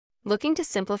Looking to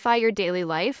simplify your daily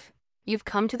life? You've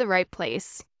come to the right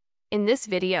place. In this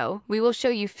video, we will show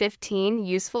you 15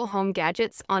 useful home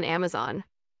gadgets on Amazon.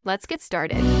 Let's get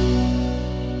started.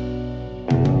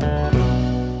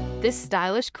 This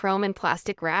stylish chrome and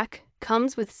plastic rack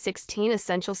comes with 16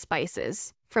 essential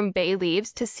spices, from bay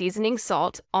leaves to seasoning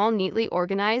salt, all neatly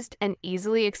organized and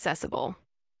easily accessible.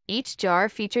 Each jar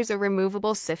features a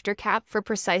removable sifter cap for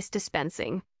precise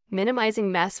dispensing,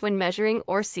 minimizing mess when measuring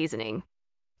or seasoning.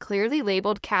 Clearly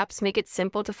labeled caps make it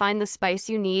simple to find the spice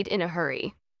you need in a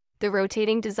hurry. The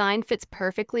rotating design fits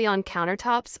perfectly on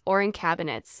countertops or in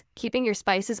cabinets, keeping your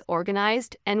spices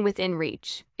organized and within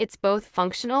reach. It's both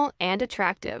functional and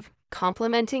attractive,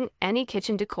 complementing any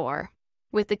kitchen decor.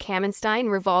 With the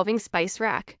Kamenstein revolving spice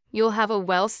rack, you'll have a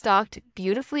well-stocked,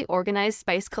 beautifully organized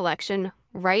spice collection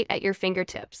right at your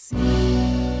fingertips.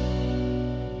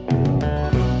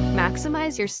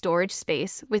 Maximize your storage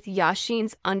space with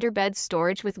Yashin's underbed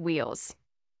storage with wheels.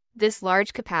 This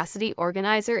large capacity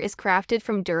organizer is crafted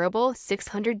from durable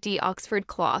 600D Oxford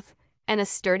cloth and a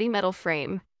sturdy metal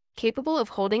frame, capable of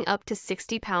holding up to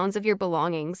 60 pounds of your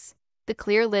belongings. The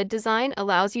clear lid design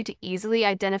allows you to easily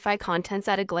identify contents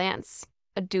at a glance.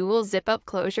 A dual zip-up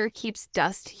closure keeps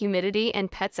dust, humidity,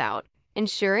 and pets out,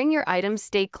 ensuring your items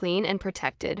stay clean and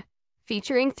protected.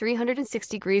 Featuring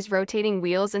 360 degrees rotating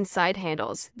wheels and side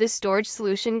handles, this storage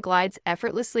solution glides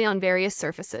effortlessly on various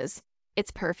surfaces.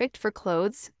 It's perfect for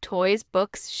clothes, toys,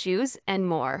 books, shoes, and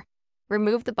more.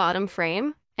 Remove the bottom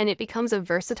frame, and it becomes a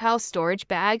versatile storage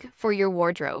bag for your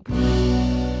wardrobe.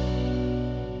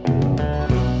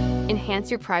 Enhance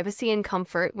your privacy and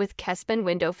comfort with Kespen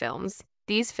window films.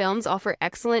 These films offer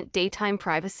excellent daytime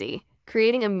privacy,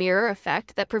 creating a mirror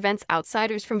effect that prevents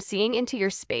outsiders from seeing into your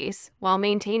space while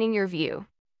maintaining your view.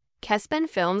 Kespen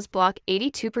films block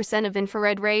 82% of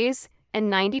infrared rays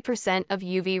and 90% of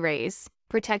UV rays,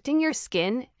 protecting your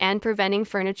skin and preventing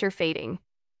furniture fading.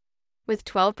 With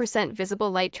 12% visible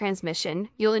light transmission,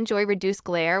 you'll enjoy reduced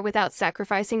glare without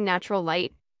sacrificing natural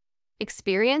light.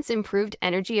 Experience improved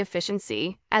energy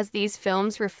efficiency as these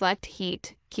films reflect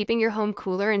heat, keeping your home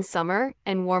cooler in summer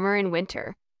and warmer in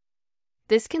winter.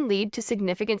 This can lead to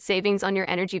significant savings on your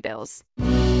energy bills.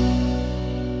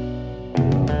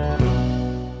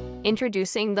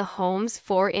 Introducing the Home's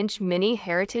 4-inch mini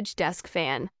heritage desk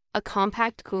fan, a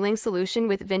compact cooling solution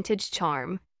with vintage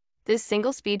charm. This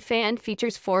single-speed fan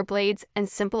features 4 blades and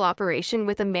simple operation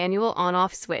with a manual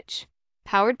on-off switch.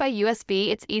 Powered by USB,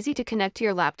 it's easy to connect to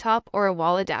your laptop or a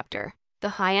wall adapter. The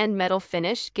high-end metal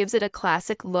finish gives it a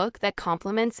classic look that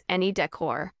complements any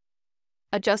decor.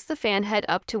 Adjust the fan head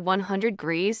up to 100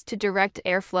 degrees to direct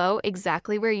airflow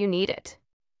exactly where you need it.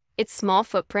 Its small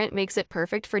footprint makes it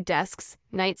perfect for desks,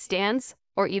 nightstands,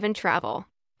 or even travel.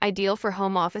 Ideal for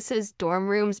home offices, dorm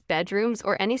rooms, bedrooms,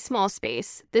 or any small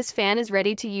space, this fan is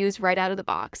ready to use right out of the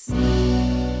box.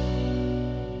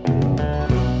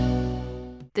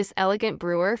 This elegant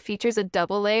brewer features a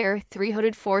double-layer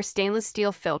 304 stainless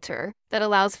steel filter that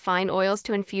allows fine oils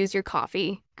to infuse your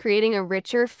coffee, creating a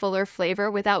richer, fuller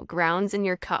flavor without grounds in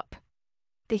your cup.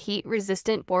 The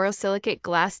heat-resistant borosilicate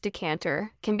glass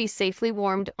decanter can be safely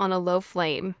warmed on a low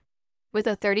flame. With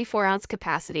a 34-ounce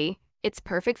capacity, it's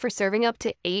perfect for serving up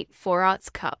to 8 4-ounce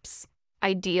cups,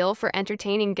 ideal for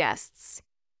entertaining guests.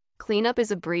 Cleanup is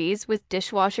a breeze with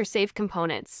dishwasher-safe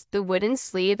components. The wooden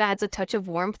sleeve adds a touch of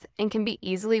warmth and can be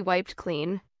easily wiped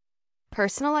clean.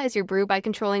 Personalize your brew by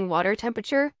controlling water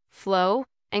temperature, flow,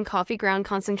 and coffee ground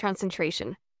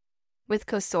concentration. With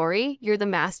Kosori, you're the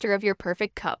master of your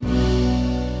perfect cup.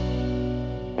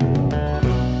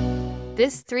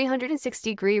 This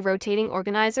 360-degree rotating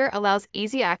organizer allows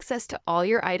easy access to all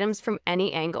your items from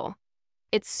any angle.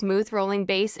 Its smooth rolling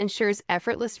base ensures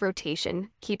effortless rotation,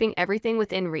 keeping everything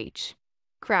within reach.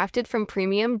 Crafted from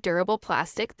premium, durable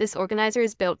plastic, this organizer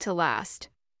is built to last.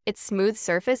 Its smooth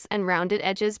surface and rounded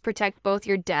edges protect both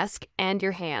your desk and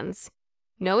your hands.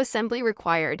 No assembly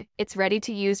required, it's ready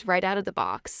to use right out of the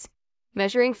box.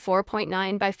 Measuring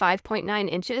 4.9 by 5.9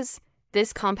 inches,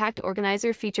 this compact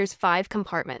organizer features 5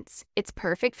 compartments. It's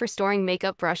perfect for storing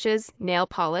makeup brushes, nail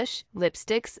polish,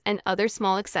 lipsticks, and other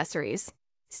small accessories.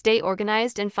 Stay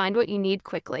organized and find what you need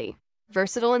quickly.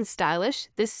 Versatile and stylish,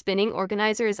 this spinning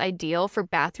organizer is ideal for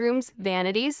bathrooms,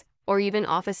 vanities, or even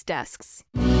office desks.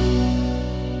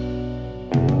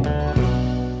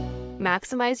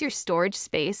 Maximize your storage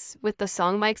space with the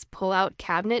Songmike's pull-out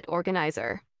cabinet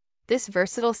organizer. This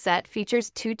versatile set features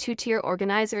 2 two-tier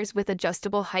organizers with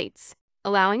adjustable heights,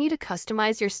 allowing you to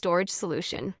customize your storage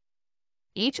solution.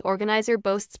 Each organizer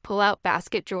boasts pull-out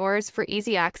basket drawers for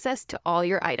easy access to all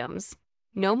your items.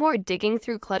 No more digging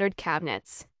through cluttered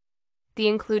cabinets. The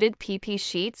included PP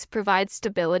sheets provide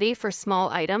stability for small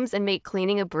items and make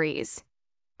cleaning a breeze.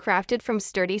 Crafted from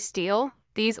sturdy steel,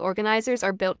 these organizers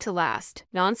are built to last.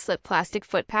 Non-slip plastic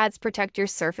foot pads protect your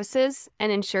surfaces and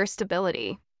ensure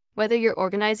stability. Whether you're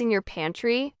organizing your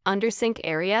pantry, under-sink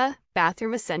area,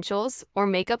 bathroom essentials, or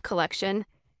makeup collection,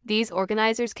 these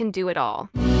organizers can do it all.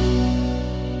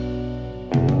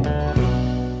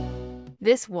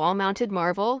 This wall-mounted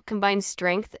marvel combines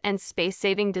strength and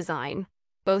space-saving design.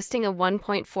 Boasting a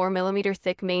 1.4mm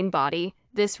thick main body,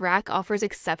 this rack offers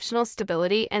exceptional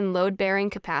stability and load-bearing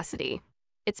capacity.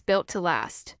 It's built to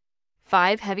last.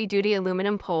 5 heavy-duty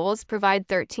aluminum poles provide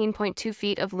 13.2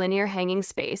 feet of linear hanging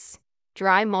space.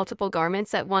 Dry multiple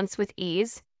garments at once with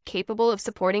ease, capable of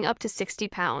supporting up to 60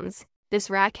 pounds. This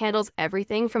rack handles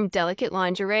everything from delicate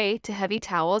lingerie to heavy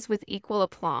towels with equal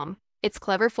aplomb. Its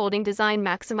clever folding design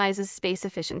maximizes space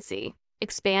efficiency.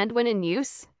 Expand when in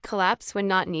use, collapse when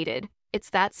not needed. It's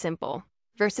that simple.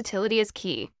 Versatility is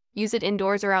key. Use it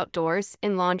indoors or outdoors,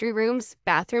 in laundry rooms,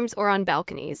 bathrooms, or on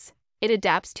balconies. It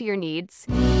adapts to your needs.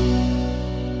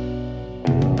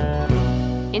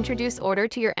 Introduce order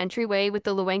to your entryway with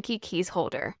the Lewenke keys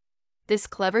holder. This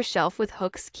clever shelf with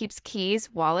hooks keeps keys,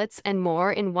 wallets, and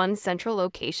more in one central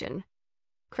location.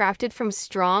 Crafted from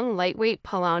strong, lightweight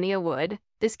Paulownia wood,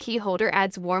 this key holder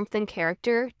adds warmth and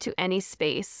character to any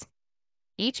space.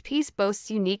 Each piece boasts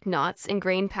unique knots and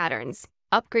grain patterns.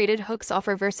 Upgraded hooks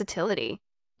offer versatility.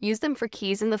 Use them for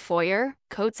keys in the foyer,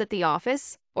 coats at the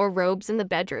office, or robes in the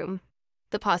bedroom.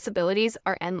 The possibilities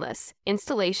are endless.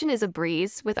 Installation is a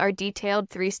breeze with our detailed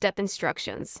 3-step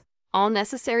instructions. All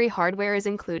necessary hardware is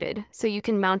included, so you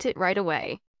can mount it right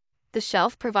away. The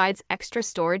shelf provides extra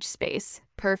storage space,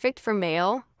 perfect for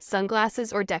mail,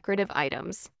 sunglasses, or decorative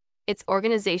items. It's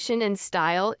organization and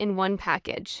style in one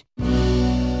package.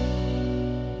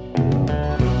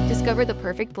 Discover the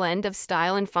perfect blend of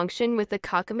style and function with the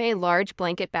Kakame large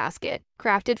blanket basket.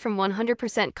 Crafted from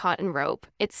 100% cotton rope,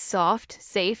 it's soft,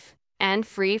 safe, and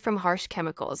free from harsh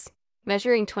chemicals.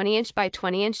 Measuring 20 inch by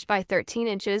 20 inch by 13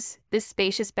 inches, this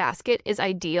spacious basket is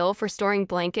ideal for storing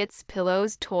blankets,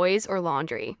 pillows, toys, or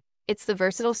laundry. It's the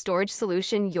versatile storage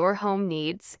solution your home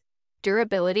needs.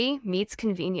 Durability meets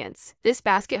convenience. This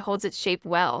basket holds its shape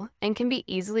well and can be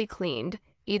easily cleaned,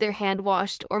 either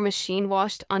hand-washed or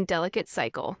machine-washed on delicate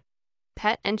cycle.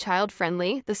 Pet and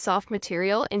child-friendly, the soft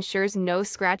material ensures no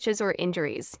scratches or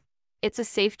injuries. It's a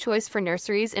safe choice for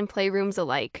nurseries and playrooms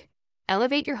alike.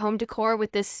 Elevate your home decor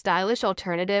with this stylish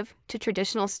alternative to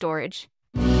traditional storage.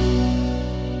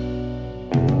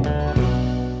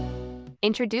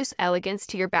 Introduce elegance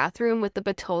to your bathroom with the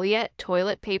Batoliet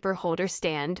toilet paper holder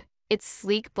stand. Its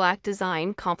sleek black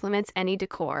design complements any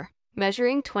decor.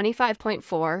 Measuring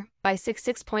 25.4 by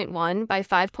 66.1 by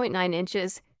 5.9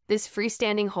 inches, this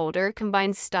freestanding holder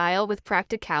combines style with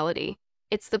practicality.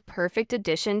 It's the perfect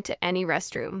addition to any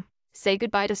restroom. Say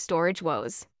goodbye to storage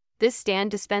woes. This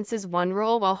stand dispenses 1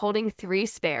 roll while holding 3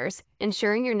 spares,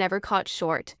 ensuring you're never caught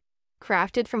short.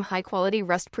 Crafted from high-quality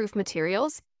rust-proof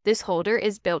materials, this holder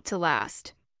is built to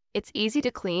last. It's easy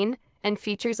to clean and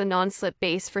features a non-slip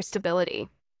base for stability.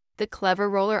 The clever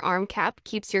roller arm cap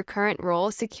keeps your current roll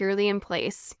securely in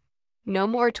place. No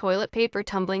more toilet paper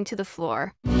tumbling to the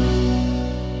floor.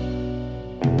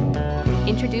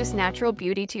 Introduce natural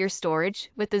beauty to your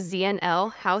storage with the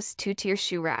ZNL House 2-tier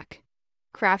shoe rack.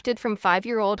 Crafted from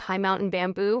 5-year-old high-mountain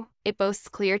bamboo, it boasts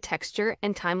clear texture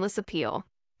and timeless appeal.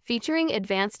 Featuring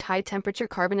advanced high-temperature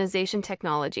carbonization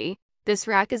technology, this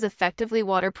rack is effectively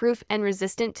waterproof and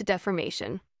resistant to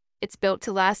deformation. It's built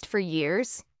to last for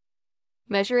years.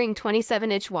 Measuring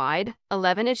 27-inch wide,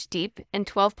 11-inch deep, and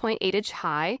 12.8-inch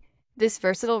high, this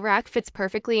versatile rack fits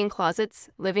perfectly in closets,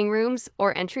 living rooms,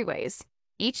 or entryways.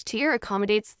 Each tier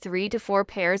accommodates 3 to 4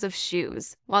 pairs of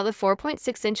shoes, while the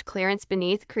 4.6-inch clearance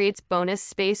beneath creates bonus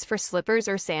space for slippers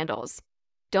or sandals.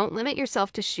 Don't limit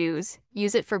yourself to shoes.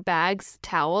 Use it for bags,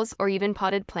 towels, or even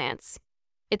potted plants.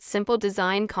 Its simple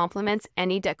design complements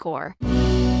any decor.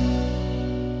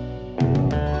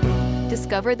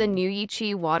 Discover the new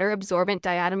Yichi water-absorbent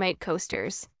diatomite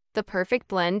coasters, the perfect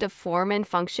blend of form and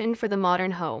function for the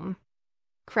modern home.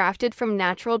 Crafted from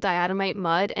natural diatomite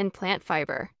mud and plant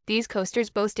fiber, these coasters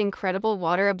boast incredible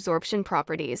water absorption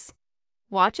properties.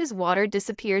 Watch as water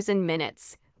disappears in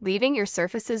minutes, leaving your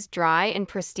surfaces dry and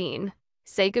pristine.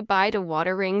 Say goodbye to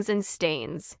water rings and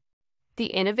stains. The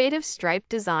innovative striped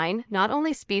design not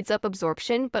only speeds up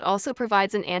absorption but also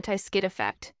provides an anti-skid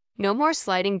effect. No more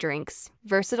sliding drinks.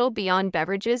 Versatile beyond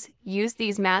beverages, use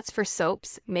these mats for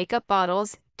soaps, makeup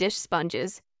bottles, dish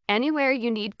sponges, anywhere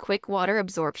you need quick water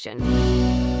absorption.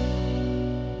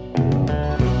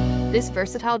 This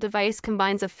versatile device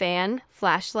combines a fan,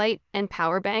 flashlight, and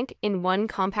power bank in one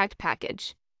compact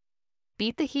package.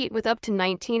 Beat the heat with up to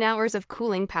 19 hours of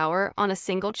cooling power on a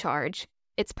single charge.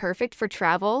 It's perfect for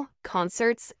travel,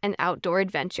 concerts, and outdoor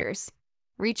adventures.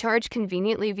 Recharge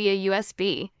conveniently via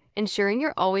USB, ensuring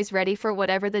you're always ready for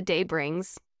whatever the day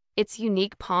brings. Its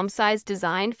unique palm-sized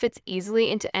design fits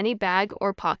easily into any bag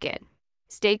or pocket.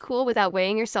 Stay cool without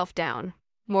weighing yourself down.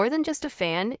 More than just a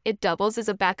fan, it doubles as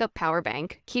a backup power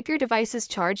bank. Keep your devices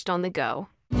charged on the go.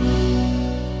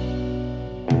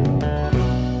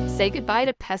 Say goodbye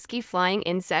to pesky flying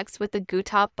insects with the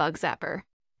Goo-Top Bug Zapper.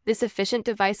 This efficient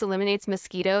device eliminates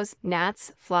mosquitoes,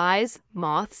 gnats, flies,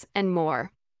 moths, and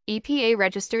more. EPA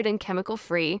registered and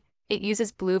chemical-free, it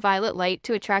uses blue-violet light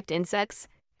to attract insects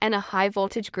and a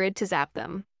high-voltage grid to zap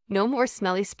them. No more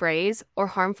smelly sprays or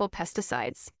harmful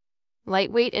pesticides.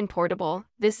 Lightweight and portable,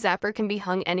 this zapper can be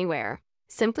hung anywhere.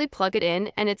 Simply plug it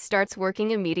in and it starts working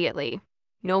immediately.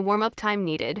 No warm-up time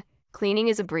needed. Cleaning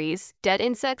is a breeze. Dead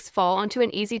insects fall onto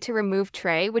an easy-to-remove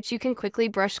tray which you can quickly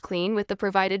brush clean with the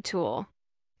provided tool.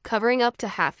 Covering up to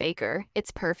half-acre,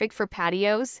 it's perfect for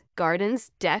patios,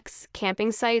 gardens, decks,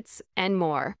 camping sites, and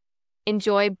more.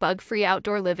 Enjoy bug-free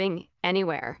outdoor living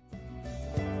anywhere.